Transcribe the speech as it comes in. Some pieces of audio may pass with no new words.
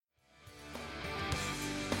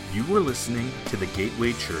You are listening to the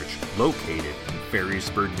Gateway Church located in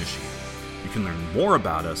Ferrysburg, Michigan. You can learn more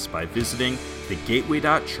about us by visiting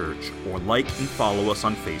thegateway.church or like and follow us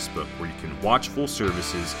on Facebook, where you can watch full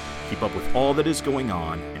services, keep up with all that is going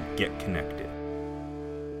on, and get connected.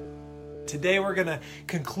 Today we're going to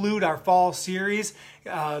conclude our fall series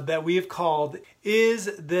that we have called,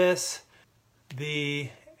 Is This the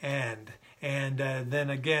End? And then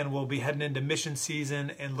again, we'll be heading into mission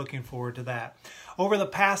season and looking forward to that. Over the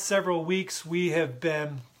past several weeks, we have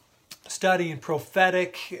been studying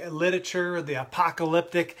prophetic literature, the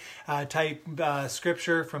apocalyptic type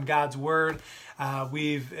scripture from God's Word.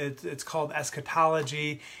 It's called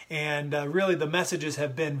eschatology, and really the messages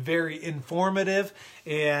have been very informative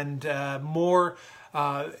and more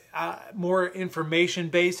information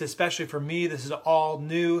based, especially for me. This is all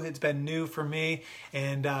new. It's been new for me,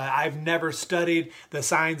 and I've never studied the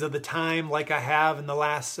signs of the time like I have in the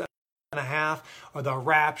last and a half, or the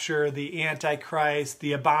rapture, the Antichrist,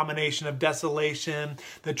 the abomination of desolation,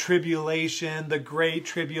 the tribulation, the great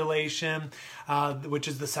tribulation, which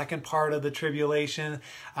is the second part of the tribulation,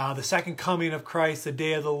 the second coming of Christ, the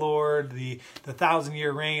day of the Lord, the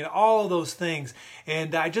 1,000-year reign, all of those things.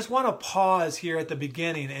 And I just want to pause here at the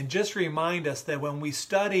beginning and just remind us that when we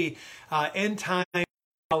study end time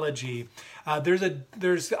theology,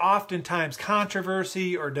 there's oftentimes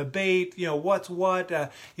controversy or debate, what's what,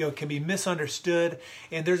 can be misunderstood.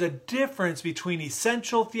 And there's a difference between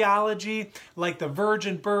essential theology, like the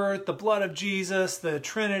virgin birth, the blood of Jesus, the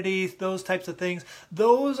Trinity, those types of things.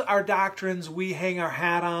 Those are doctrines we hang our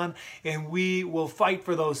hat on, and we will fight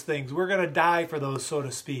for those things. We're going to die for those, so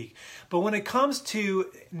to speak. But when it comes to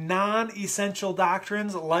non-essential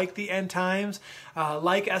doctrines like the end times,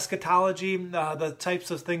 like eschatology, the types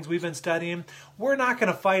of things we've been studying, we're not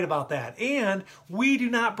going to fight about that. And we do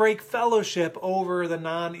not break fellowship over the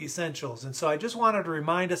non-essentials. And so I just wanted to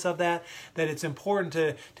remind us of that it's important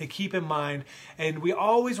to keep in mind. And we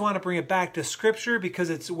always want to bring it back to Scripture, because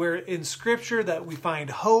it's where in Scripture that we find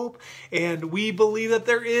hope. And we believe that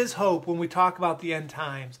there is hope when we talk about the end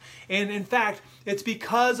times. And in fact, it's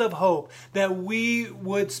because of hope that we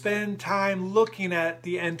would spend time looking at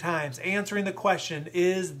the end times, answering the question,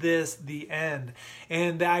 is this the end?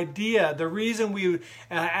 And the reason we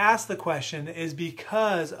ask the question is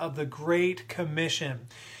because of the Great Commission.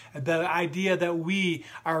 The idea that we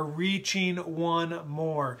are reaching one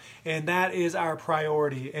more, and that is our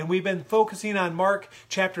priority. And we've been focusing on Mark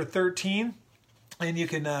chapter 13. And you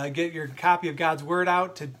can get your copy of God's Word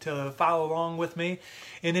out to follow along with me.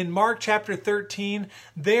 And in Mark chapter 13,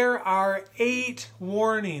 there are 8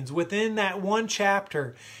 warnings within that one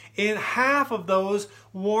chapter. And half of those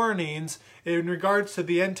warnings in regards to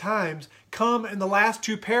the end times come in the last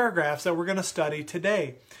 2 paragraphs that we're going to study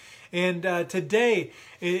today. And today,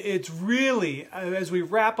 it's really, as we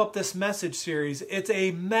wrap up this message series, it's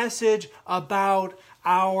a message about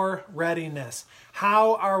our readiness.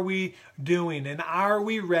 How are we doing? And are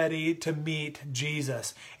we ready to meet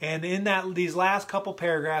Jesus? And in these last couple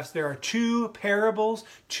paragraphs, there are 2 parables,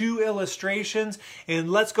 2 illustrations.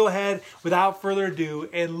 And let's go ahead, without further ado,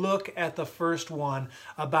 and look at the first one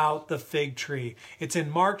about the fig tree. It's in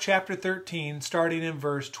Mark chapter 13, starting in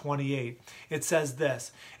verse 28. It says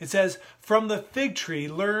this. It says, "From the fig tree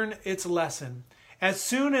learn its lesson. As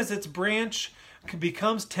soon as its branch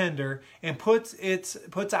becomes tender and puts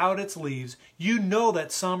out its leaves, you know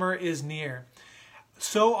that summer is near.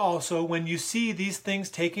 So also, when you see these things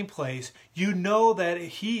taking place, you know that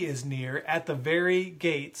he is near at the very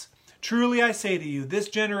gates. Truly I say to you, this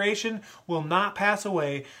generation will not pass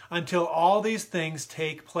away until all these things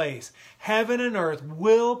take place. Heaven and earth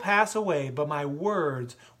will pass away, but my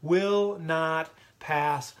words will not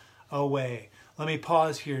pass away." Let me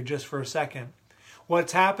pause here just for a second.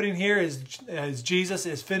 What's happening here is Jesus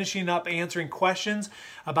is finishing up answering questions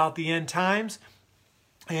about the end times.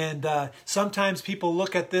 And sometimes people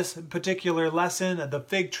look at this particular lesson, the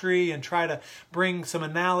fig tree, and try to bring some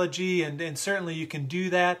analogy, and certainly you can do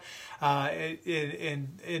that.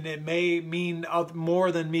 And it may mean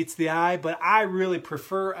more than meets the eye, but I really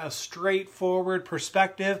prefer a straightforward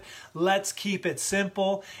perspective. Let's keep it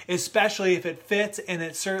simple, especially if it fits, and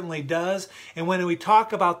it certainly does. And when we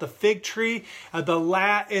talk about the fig tree,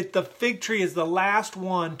 the fig tree is the last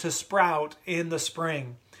one to sprout in the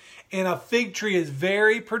spring. And a fig tree is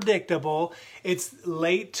very predictable. It's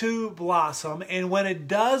late to blossom. And when it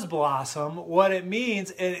does blossom, what it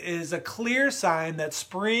means, it is a clear sign that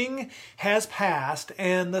spring has passed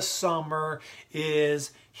and the summer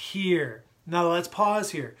is here. Now let's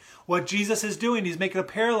pause here. What Jesus is doing, he's making a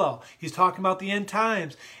parallel. He's talking about the end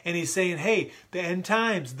times. And he's saying, hey, the end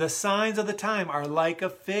times, the signs of the time are like a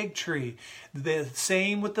fig tree. The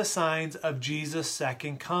same with the signs of Jesus'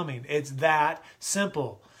 second coming. It's that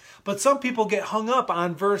simple. But some people get hung up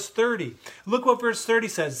on verse 30. Look what verse 30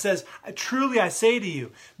 says. It says, truly I say to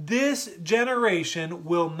you, this generation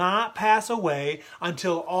will not pass away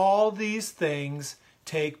until all these things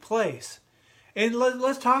take place. And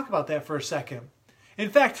let's talk about that for a second. In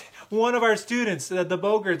fact, one of our students, the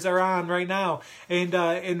Bogarts are on right now, and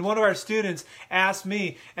one of our students asked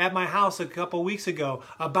me at my house a couple weeks ago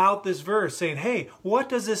about this verse, saying, hey, what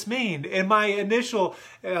does this mean? And my initial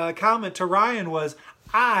comment to Ryan was,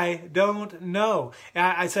 I don't know.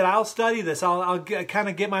 I said, I'll study this. I'll kind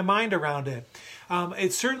of get my mind around it.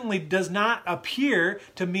 It certainly does not appear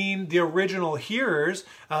to mean the original hearers,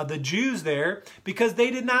 the Jews there, because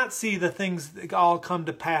they did not see the things that all come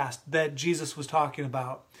to pass that Jesus was talking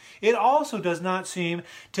about. It also does not seem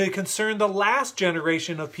to concern the last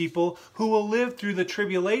generation of people who will live through the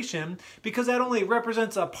tribulation, because that only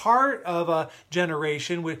represents a part of a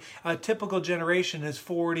generation. With a typical generation is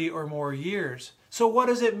 40 or more years. So what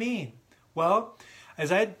does it mean? Well,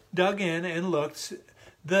 as I dug in and looked,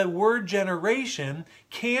 the word generation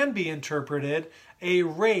can be interpreted a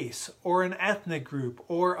race or an ethnic group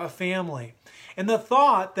or a family. And the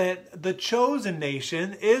thought that the chosen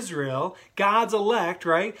nation, Israel, God's elect,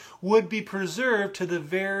 right, would be preserved to the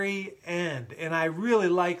very end. And I really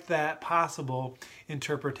like that possible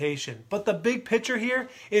interpretation. But the big picture here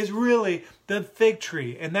is really the fig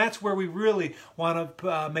tree. And that's where we really want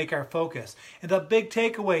to make our focus. And the big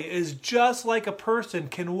takeaway is, just like a person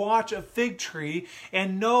can watch a fig tree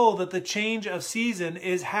and know that the change of season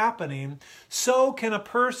is happening, so can a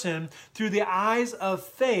person through the eyes of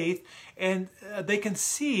faith, and they can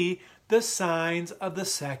see the signs of the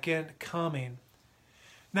second coming.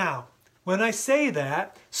 Now, when I say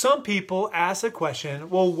that, some people ask the question,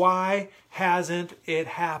 well, why hasn't it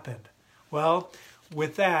happened? Well,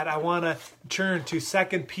 with that, I want to turn to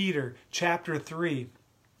 2 Peter chapter 3.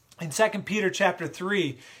 In 2 Peter chapter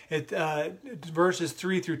 3, verses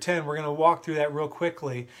 3 through 10, we're going to walk through that real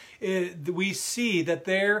quickly. We see that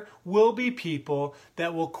there will be people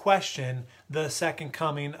that will question the second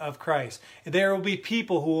coming of Christ. There will be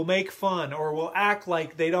people who will make fun or will act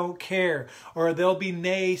like they don't care, or there'll be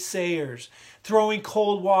naysayers throwing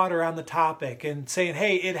cold water on the topic and saying,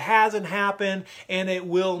 hey, it hasn't happened and it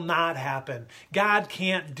will not happen. God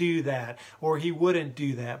can't do that, or he wouldn't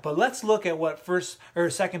do that. But let's look at what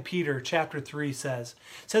 2 Peter chapter 3 says.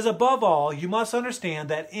 It says, above all, you must understand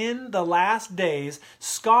that in the last days,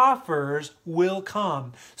 scoffers will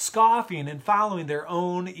come, scoffing and following their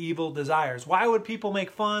own evil desires. Why would people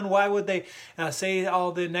make fun? Why would they say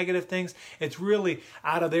all the negative things? It's really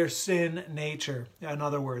out of their sin nature, in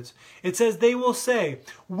other words. It says, they will say,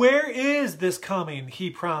 where is this coming he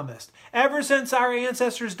promised? Ever since our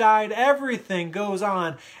ancestors died, everything goes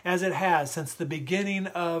on as it has since the beginning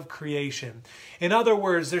of creation. In other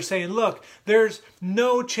words, they're saying, look, there's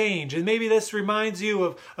no change. And maybe this reminds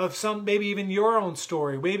you of some, maybe even your own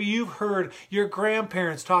story. Maybe you've heard your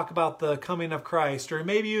grandparents talk about the coming of Christ, or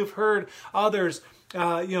maybe you've heard others,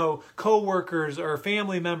 co-workers or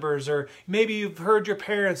family members, or maybe you've heard your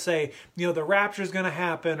parents say, the rapture is going to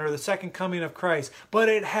happen, or the second coming of Christ, but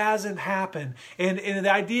it hasn't happened. And the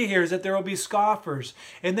idea here is that there will be scoffers.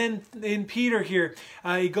 And then in Peter here,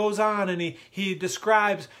 he goes on and he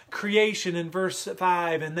describes creation in verse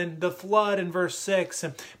 5, and then the flood in verse 6.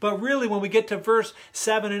 But really, when we get to verse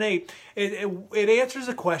 7 and 8, it answers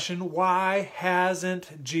the question, why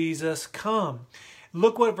hasn't Jesus come?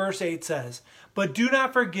 Look what verse 8 says. But do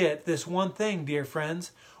not forget this one thing, dear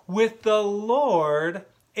friends. With the Lord,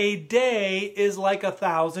 a day is like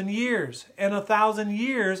 1,000 years, and 1,000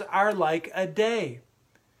 years are like a day.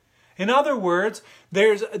 In other words,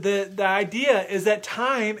 there's the idea is that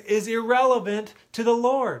time is irrelevant to the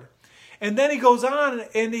Lord. And then he goes on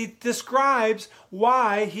and he describes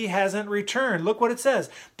why he hasn't returned. Look what it says.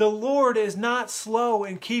 The Lord is not slow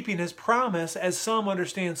in keeping his promise, as some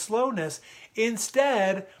understand slowness.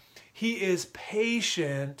 Instead, he is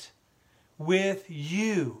patient with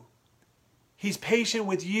you. He's patient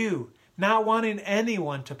with you, not wanting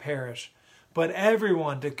anyone to perish, but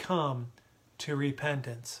everyone to come to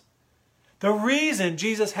repentance. The reason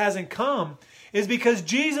Jesus hasn't come is because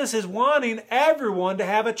Jesus is wanting everyone to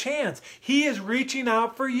have a chance. He is reaching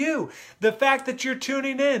out for you. The fact that you're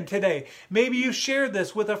tuning in today, maybe you shared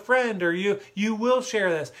this with a friend, or you will share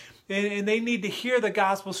this, and they need to hear the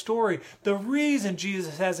gospel story. The reason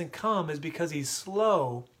Jesus hasn't come is because he's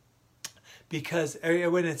slow because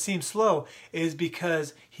when it seems slow is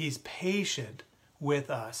because he's patient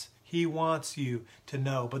with us. He wants you to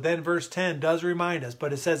know. But then verse 10 does remind us,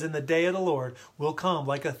 but it says, in the day of the Lord will come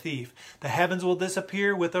like a thief. The heavens will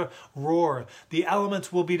disappear with a roar. The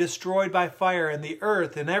elements will be destroyed by fire, and the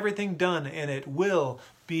earth and everything done in it will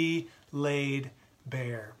be laid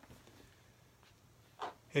bare.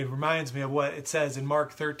 It reminds me of what it says in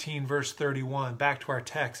Mark 13, verse 31. Back to our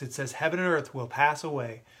text, it says, heaven and earth will pass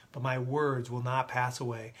away, but my words will not pass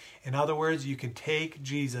away. In other words, you can take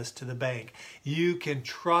Jesus to the bank. You can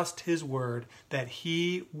trust his word that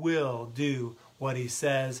he will do what he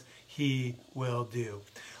says he will do.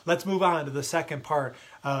 Let's move on to the second part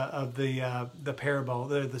of the parable,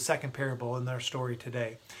 the second parable in our story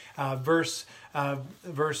today. Verses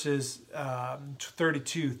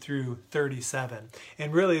 32 through 37.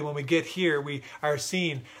 And really, when we get here, we are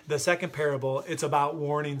seeing the second parable. It's about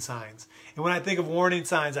warning signs. And when I think of warning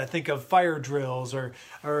signs, I think of fire drills or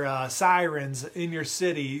sirens in your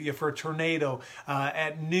city for a tornado.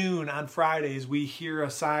 At noon on Fridays, we hear a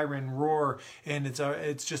siren roar, and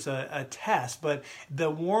it's just a test. But the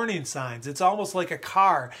warning signs, it's almost like a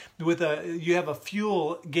car with you have a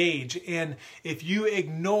fuel gauge, and if you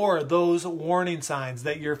ignore those warning signs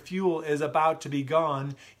that your fuel is about to be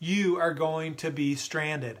gone, you are going to be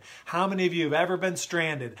stranded. How many of you have ever been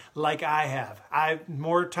stranded like I have?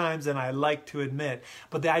 More times than I like to admit.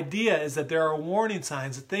 But the idea is that there are warning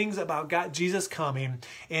signs, things about Jesus coming,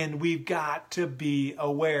 and we've got to be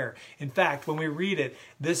aware. In fact, when we read it,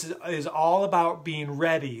 this is all about being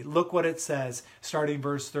ready. Look what it says, starting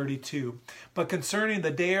verse 32. But concerning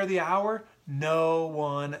the day or the hour, no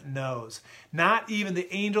one knows. Not even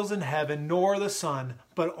the angels in heaven, nor the Son,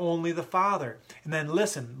 but only the Father. And then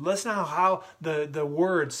listen how the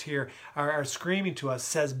words here are screaming to us. It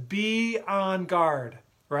says, be on guard,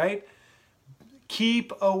 right?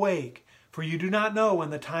 Keep awake, for you do not know when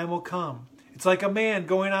the time will come. It's like a man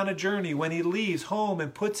going on a journey when he leaves home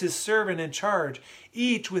and puts his servant in charge,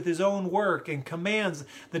 each with his own work, and commands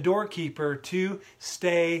the doorkeeper to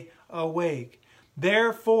stay awake.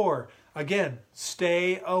 Therefore, again,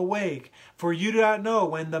 stay awake, for you do not know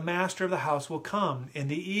when the master of the house will come, in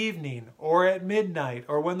the evening, or at midnight,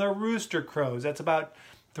 or when the rooster crows. That's about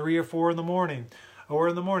 3 or 4 in the morning,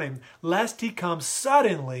 lest he come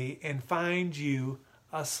suddenly and find you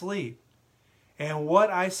asleep. And what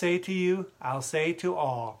I say to you, I'll say to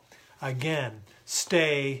all. Again,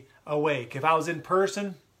 stay awake. If I was in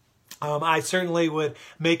person, I certainly would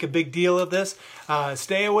make a big deal of this.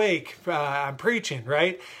 Stay awake. I'm preaching,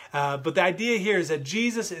 right? But the idea here is that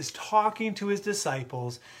Jesus is talking to his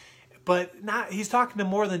disciples, but he's talking to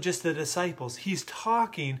more than just the disciples. He's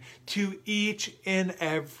talking to each and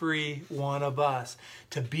every one of us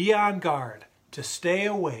to be on guard, to stay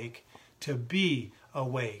awake, to be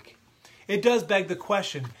awake. It does beg the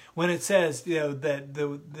question when it says, that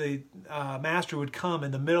the master would come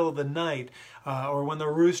in the middle of the night, or when the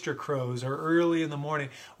rooster crows, or early in the morning.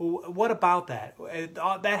 What about that?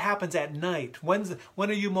 That happens at night. When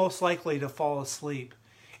are you most likely to fall asleep?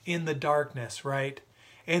 In the darkness, right?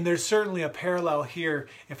 And there's certainly a parallel here,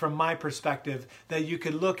 from my perspective, that you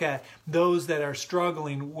could look at those that are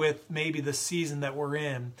struggling with maybe the season that we're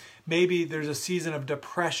in. Maybe there's a season of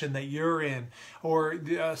depression that you're in, or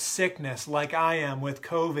sickness like I am with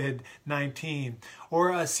COVID-19,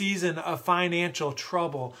 or a season of financial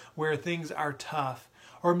trouble where things are tough.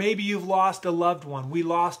 Or maybe you've lost a loved one. We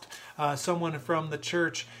lost someone from the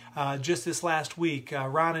church just this last week.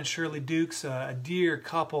 Ron and Shirley Dukes, a dear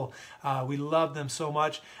couple. We love them so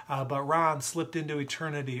much. But Ron slipped into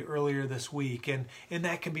eternity earlier this week. And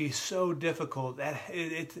that can be so difficult.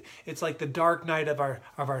 It's like the dark night of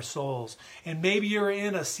our souls. And maybe you're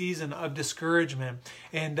in a season of discouragement.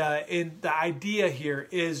 And the idea here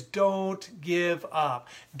is don't give up.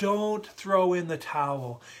 Don't throw in the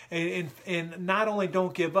towel. And not only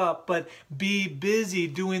don't give up, but be busy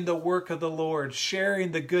doing the work of the Lord,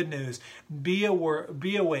 sharing the good news. Be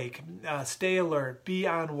awake, stay alert, be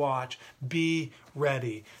on watch, be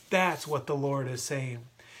ready. That's what the Lord is saying.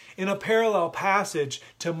 In a parallel passage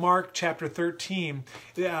to Mark chapter 13,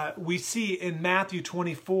 we see in Matthew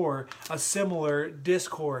 24 a similar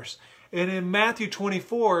discourse. And in Matthew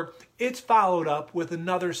 24, it's followed up with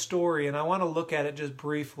another story, and I want to look at it just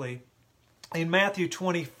briefly. In Matthew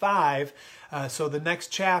 25, so the next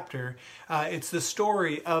chapter, it's the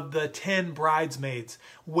story of the 10 bridesmaids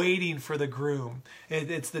waiting for the groom.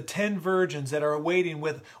 It's the 10 virgins that are waiting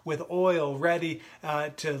with oil ready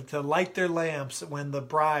to light their lamps when the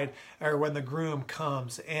bride or when the groom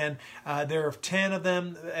comes. And there are 10 of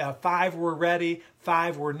them. 5 were ready,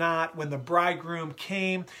 5 were not. When the bridegroom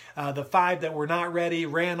came, the 5 that were not ready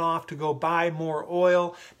ran off to go buy more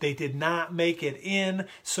oil. They did not make it in,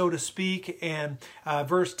 so to speak. And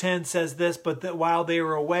verse 10 says this, but that while they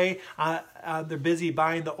were away, they're busy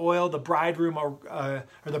buying the oil. The bridegroom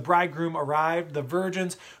arrived. The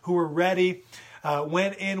virgins who were ready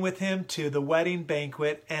went in with him to the wedding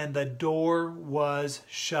banquet, and the door was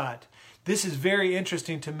shut. This is very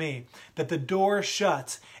interesting to me, that the door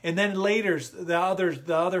shuts, and then later the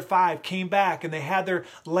other 5 came back and they had their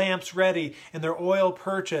lamps ready and their oil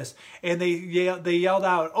purchased, and they yelled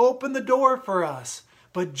out, "Open the door for us."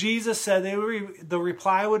 But Jesus said the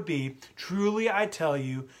reply would be, "Truly I tell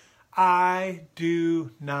you, I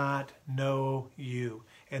do not know you."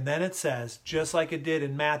 And then it says, just like it did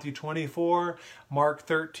in Matthew 24, Mark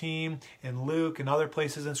 13, and Luke, and other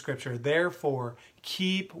places in Scripture, therefore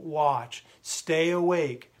keep watch, stay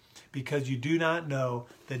awake, because you do not know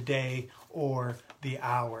the day or the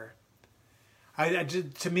hour.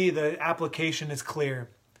 To me, the application is clear.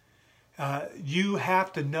 You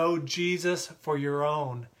have to know Jesus for your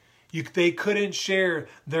own. They couldn't share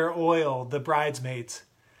their oil, the bridesmaids.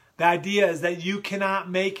 The idea is that you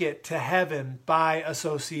cannot make it to heaven by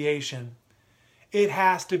association. It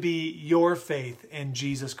has to be your faith in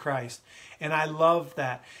Jesus Christ. And I love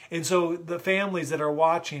that. And so the families that are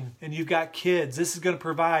watching, and you've got kids, this is going to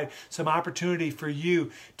provide some opportunity for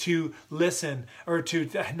you to listen, or to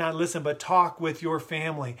not listen, but talk with your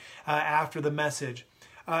family after the message.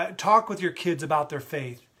 Talk with your kids about their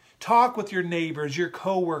faith. Talk with your neighbors, your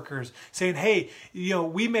coworkers, saying, "Hey,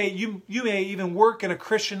 you may even work in a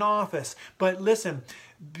Christian office, but listen,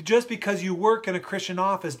 just because you work in a Christian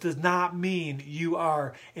office does not mean you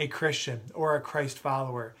are a Christian or a Christ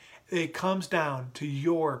follower. It comes down to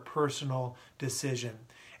your personal decision."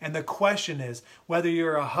 And the question is, whether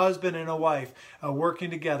you're a husband and a wife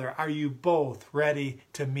working together, are you both ready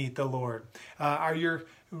to meet the Lord? Are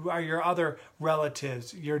your other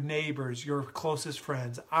relatives, your neighbors, your closest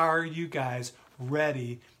friends, are you guys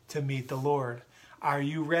ready to meet the Lord? Are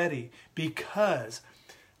you ready? Because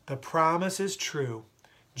the promise is true.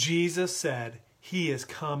 Jesus said he is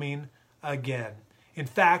coming again. In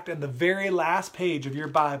fact, on the very last page of your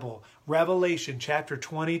Bible, Revelation chapter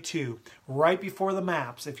 22, right before the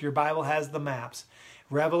maps, if your Bible has the maps,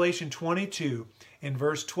 Revelation 22 in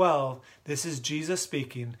verse 12, this is Jesus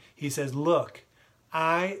speaking. He says, "Look,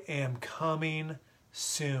 I am coming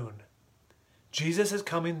soon." Jesus is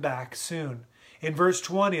coming back soon. In verse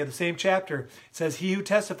 20 of the same chapter, it says, "He who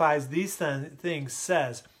testifies these things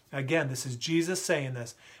says," again, this is Jesus saying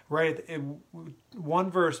this, right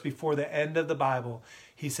one verse before the end of the Bible,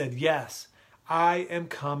 he said, "Yes, I am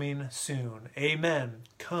coming soon. Amen.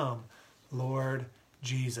 Come, Lord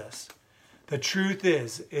Jesus." The truth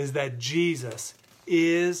is that Jesus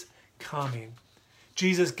is coming.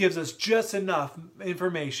 Jesus gives us just enough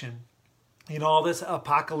information in all this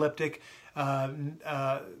apocalyptic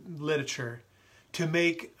literature to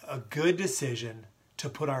make a good decision to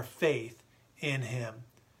put our faith in him.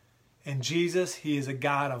 And Jesus, he is a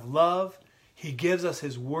God of love. He gives us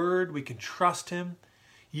his word. We can trust him.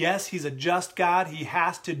 Yes, he's a just God. He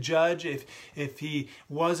has to judge. If he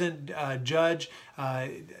wasn't judge,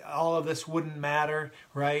 all of this wouldn't matter,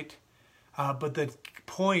 right? But the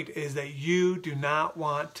point is that you do not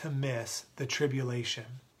want to miss the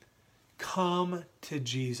tribulation. Come to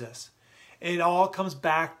Jesus. It all comes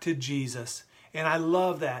back to Jesus. And I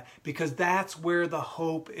love that, because that's where the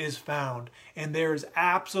hope is found. And there's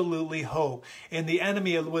absolutely hope. And the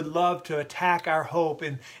enemy would love to attack our hope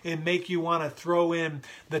and make you want to throw in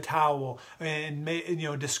the towel and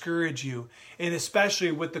discourage you. And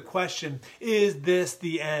especially with the question, is this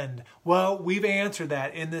the end? Well, we've answered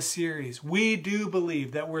that in this series. We do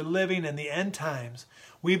believe that we're living in the end times.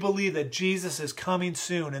 We believe that Jesus is coming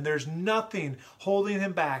soon, and there's nothing holding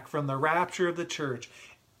him back from the rapture of the church,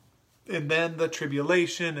 and then the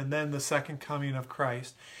tribulation, and then the second coming of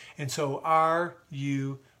Christ. And so, are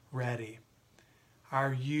you ready?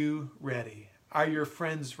 Are you ready? Are your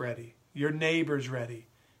friends ready? Your neighbors ready?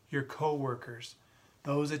 Your co-workers?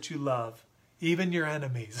 Those that you love? Even your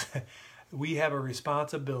enemies? We have a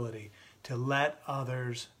responsibility to let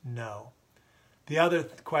others know. The other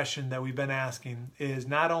question that we've been asking is,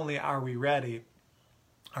 not only are we ready,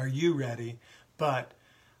 are you ready, but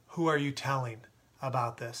who are you telling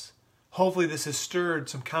about this? Hopefully this has stirred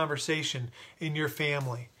some conversation in your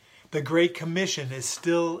family. The Great Commission is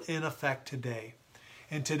still in effect today.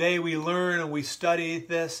 And today we learn and we study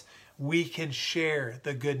this. We can share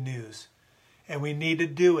the good news. And we need to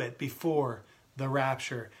do it before the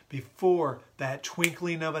rapture, before that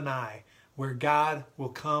twinkling of an eye, where God will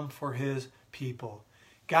come for his people.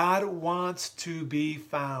 God wants to be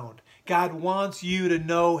found. God wants you to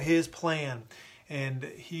know his plan, and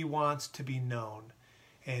he wants to be known.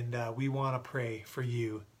 And we want to pray for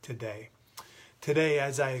you today. Today,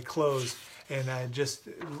 as I close, and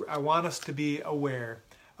I want us to be aware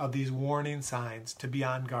of these warning signs, to be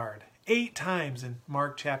on guard. 8 times in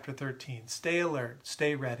Mark chapter 13. Stay alert,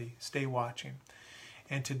 stay ready, stay watching.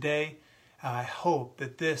 And today, I hope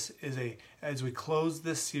that this is as we close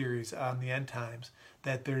this series on the end times,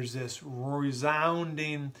 that there's this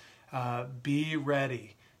resounding, be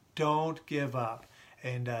ready, don't give up,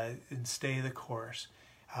 and stay the course.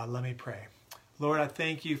 Let me pray. Lord, I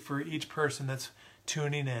thank you for each person that's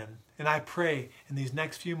tuning in. And I pray in these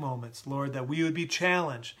next few moments, Lord, that we would be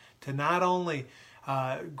challenged to not only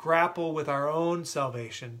grapple with our own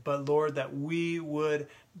salvation, but Lord, that we would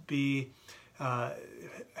be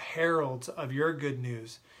heralds of your good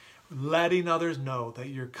news, letting others know that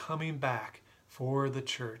you're coming back for the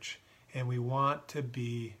church, and we want to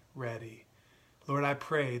be ready. Lord, I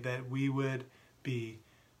pray that we would be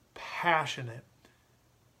passionate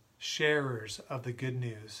sharers of the good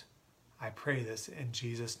news. I pray this in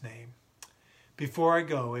Jesus' name. Before I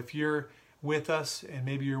go, if you're with us and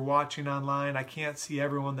maybe you're watching online, I can't see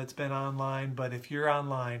everyone that's been online, but if you're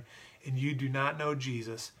online and you do not know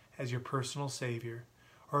Jesus as your personal Savior,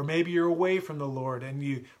 or maybe you're away from the Lord and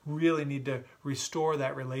you really need to restore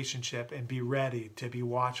that relationship and be ready to be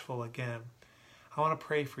watchful again, I want to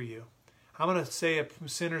pray for you. I'm going to say a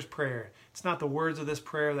sinner's prayer. It's not the words of this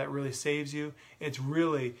prayer that really saves you. It's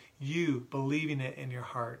really you believing it in your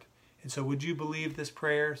heart. And so would you believe this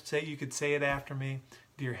prayer? You could say it after me.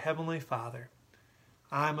 Dear Heavenly Father,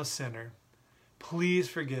 I'm a sinner. Please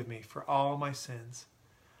forgive me for all my sins.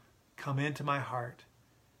 Come into my heart.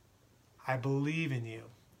 I believe in you.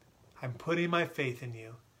 I'm putting my faith in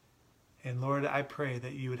you. And Lord, I pray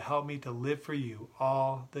that you would help me to live for you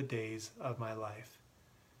all the days of my life.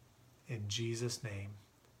 In Jesus' name,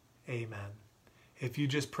 amen. If you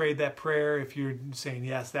just prayed that prayer, if you're saying,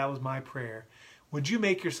 yes, that was my prayer, would you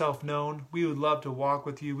make yourself known? We would love to walk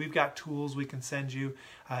with you. We've got tools we can send you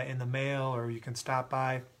in the mail, or you can stop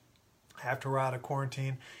by after we're out of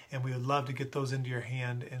quarantine, and we would love to get those into your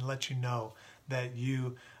hand and let you know that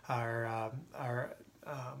you are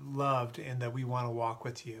loved and that we want to walk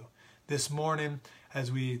with you. This morning,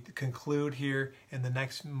 as we conclude here in the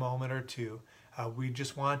next moment or two, we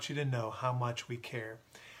just want you to know how much we care.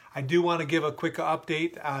 I do want to give a quick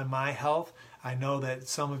update on my health. I know that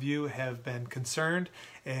some of you have been concerned,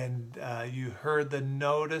 and you heard the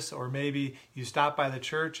notice, or maybe you stopped by the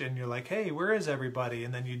church and you're like, hey, where is everybody?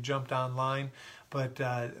 And then you jumped online. But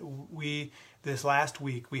this last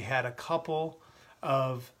week, we had a couple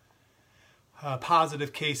of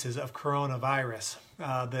positive cases of coronavirus,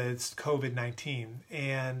 that's COVID-19,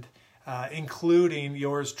 and including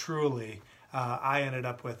yours truly. I ended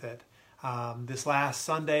up with it. This last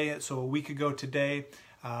Sunday, so a week ago today,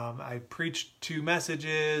 I preached 2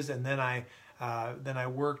 messages, and then I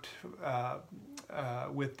worked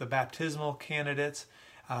with the baptismal candidates,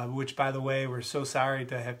 which, by the way, we're so sorry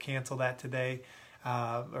to have canceled that today,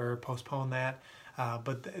 or postponed that.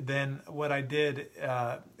 But then what I did,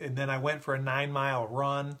 and then I went for a 9-mile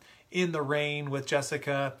run in the rain with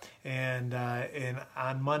Jessica, and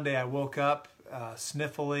on Monday I woke up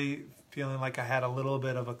sniffly, feeling like I had a little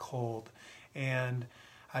bit of a cold, and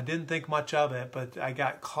I didn't think much of it, but I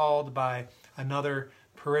got called by another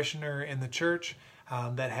parishioner in the church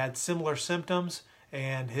that had similar symptoms,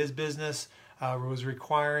 and his business was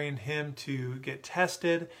requiring him to get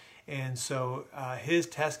tested, and so his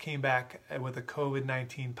test came back with a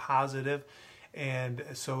COVID-19 positive, and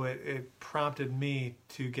so it prompted me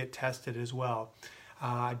to get tested as well.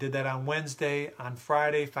 I did that on Wednesday. On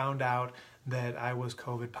Friday, found out that I was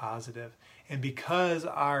COVID positive. And because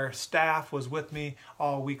our staff was with me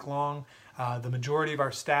all week long, the majority of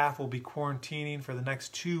our staff will be quarantining for the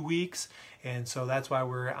next 2 weeks. And so that's why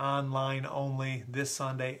we're online only this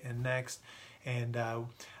Sunday and next. And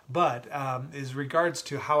but as regards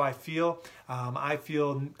to how I feel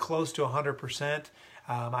close to 100%.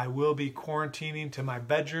 I will be quarantining to my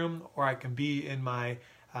bedroom, or I can be in my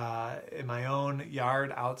own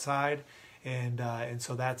yard outside. And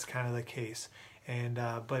so that's kind of the case. And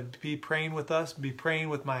but be praying with us. Be praying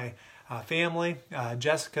with my family.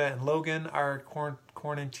 Jessica and Logan are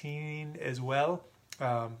quarantining as well.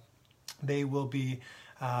 They will be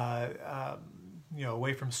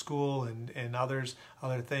away from school and other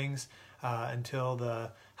things until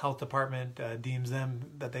the health department deems them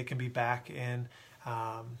that they can be back in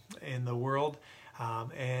the world.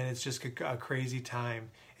 and it's just a crazy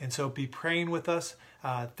time. And so be praying with us.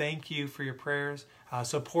 Thank you for your prayers.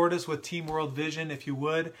 Support us with Team World Vision if you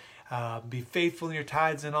would. Be faithful in your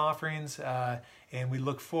tithes and offerings. And we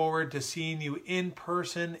look forward to seeing you in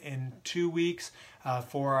person in 2 weeks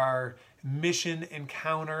for our mission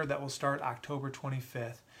encounter that will start October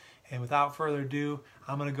 25th. And without further ado,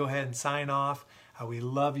 I'm going to go ahead and sign off. We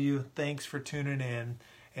love you. Thanks for tuning in.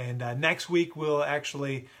 And next week we'll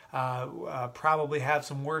actually probably have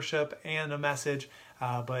some worship and a message,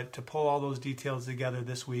 but to pull all those details together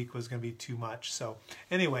this week was going to be too much. So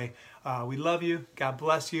anyway, we love you. God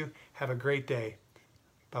bless you. Have a great day.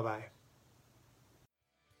 Bye-bye.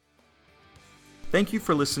 Thank you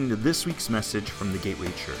for listening to this week's message from the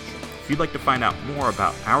Gateway Church. If you'd like to find out more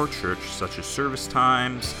about our church, such as service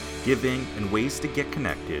times, giving, and ways to get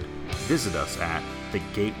connected, visit us at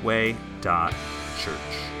thegateway.church.